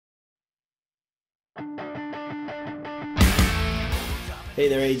Hey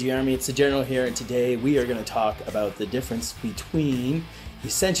there, AG Army, it's the General here, and today we are going to talk about the difference between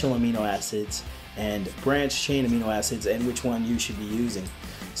essential amino acids and branched chain amino acids and which one you should be using.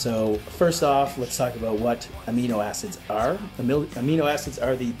 So first off, let's talk about what amino acids are. Amino acids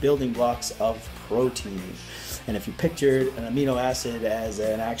are the building blocks of protein. And if you pictured an amino acid as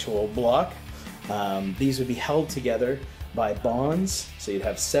an actual block, these would be held together by bonds. So you'd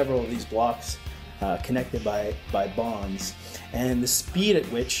have several of these blocks connected by bonds, and the speed at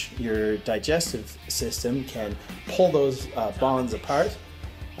which your digestive system can pull those bonds apart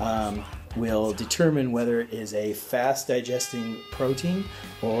will determine whether it is a fast digesting protein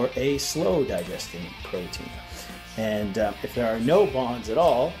or a slow digesting protein. And if there are no bonds at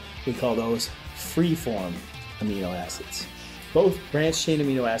all, we call those free-form amino acids. Both branched chain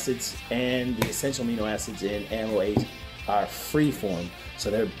amino acids and the essential amino acids in AMO8 are free form,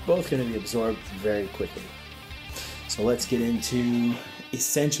 so they're both going to be absorbed very quickly. So let's get into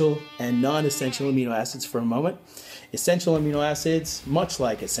essential and non-essential amino acids for a moment. Essential amino acids, much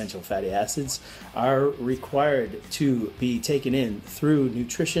like essential fatty acids, are required to be taken in through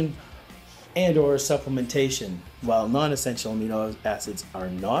nutrition and or supplementation, while non-essential amino acids are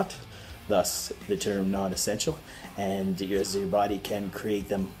not, thus the term non-essential, and your body can create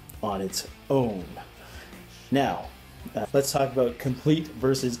them on its own. Now, let's talk about complete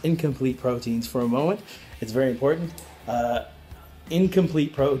versus incomplete proteins for a moment. It's very important.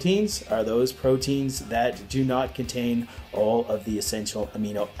 Incomplete proteins are those proteins that do not contain all of the essential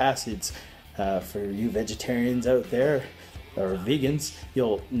amino acids. For you vegetarians out there, or vegans,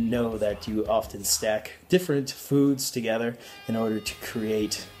 you'll know that you often stack different foods together in order to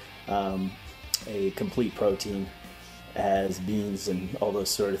create a complete protein, as beans and all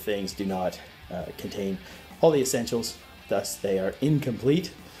those sort of things do not contain all the essentials, thus they are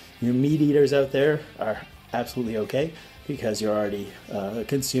incomplete. Your meat eaters out there are absolutely okay because you're already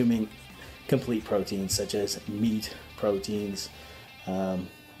consuming complete proteins such as meat, proteins,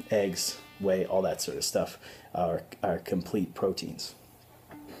 eggs, whey, all that sort of stuff are complete proteins.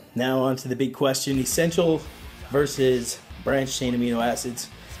 Now on to the big question, essential versus branched chain amino acids.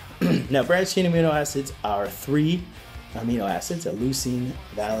 Now branched chain amino acids are three amino acids, a leucine,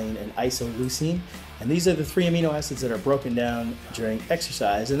 valine, and isoleucine. And these are the three amino acids that are broken down during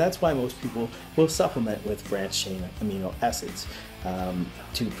exercise, and that's why most people will supplement with branched chain amino acids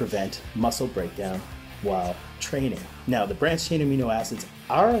to prevent muscle breakdown while training. Now, the branched chain amino acids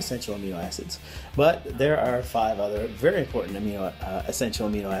are essential amino acids, but there are 5 other very important essential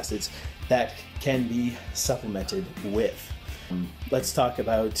amino acids that can be supplemented with. Let's talk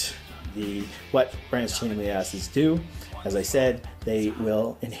about what branched chain amino acids do. As I said, they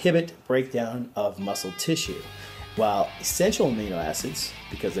will inhibit breakdown of muscle tissue, while essential amino acids,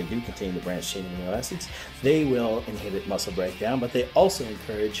 because they do contain the branched chain amino acids, they will inhibit muscle breakdown, but they also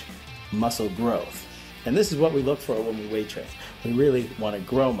encourage muscle growth. And this is what we look for when we weight train. We really want to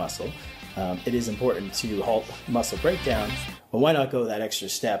grow muscle. It is important to halt muscle breakdown, but why not go that extra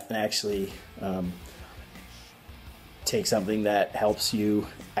step and actually take something that helps you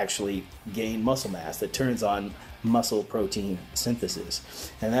actually gain muscle mass, that turns on muscle protein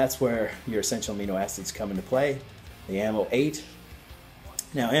synthesis. And that's where your essential amino acids come into play, the AMO8.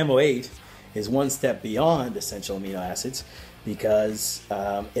 Now AMO8 is one step beyond essential amino acids because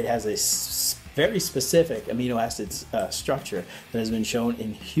it has a very specific amino acid structure that has been shown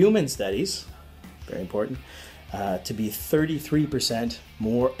in human studies, very important, to be 33%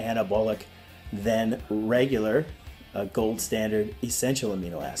 more anabolic than regular gold standard essential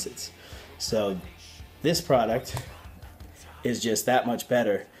amino acids. So this product is just that much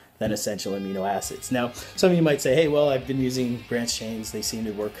better than essential amino acids. Now, some of you might say, hey, well, I've been using branched chains. They seem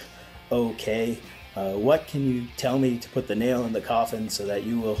to work okay. What can you tell me to put the nail in the coffin so that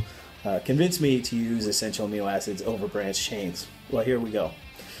you will convince me to use essential amino acids over branched chains? Well, here we go.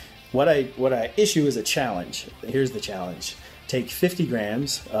 What I issue is a challenge. Here's the challenge. Take 50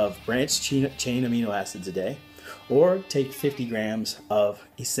 grams of branched chain amino acids a day, or take 50 grams of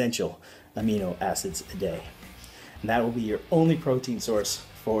essential amino acids a day. And that will be your only protein source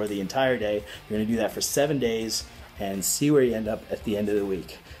for the entire day. You're going to do that for 7 days and see where you end up at the end of the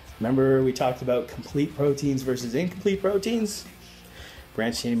week. Remember we talked about complete proteins versus incomplete proteins?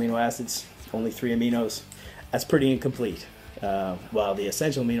 Branched chain amino acids, only 3 aminos. That's pretty incomplete. While the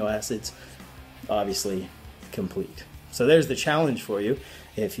essential amino acids, obviously complete. So there's the challenge for you.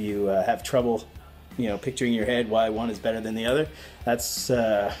 If you have trouble picturing in your head why one is better than the other, that's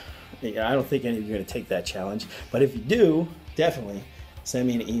I don't think any of you are going to take that challenge, but if you do, definitely send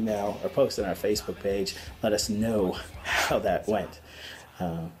me an email or post on our Facebook page. Let us know how that went.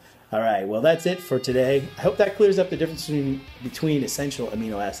 All right, well, that's it for today. I hope that clears up the difference between essential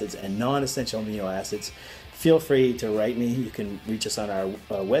amino acids and non-essential amino acids. Feel free to write me. You can reach us on our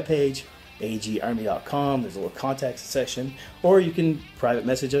webpage, agarmy.com. There's a little contact section. Or you can private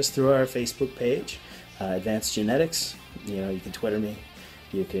message us through our Facebook page, Advanced Genetics. You can Twitter me.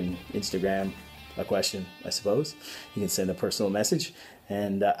 You can Instagram a question, I suppose. You can send a personal message.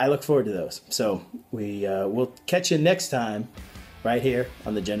 And I look forward to those. So we'll catch you next time right here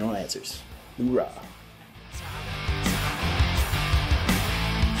on the General Answers. Hoorah!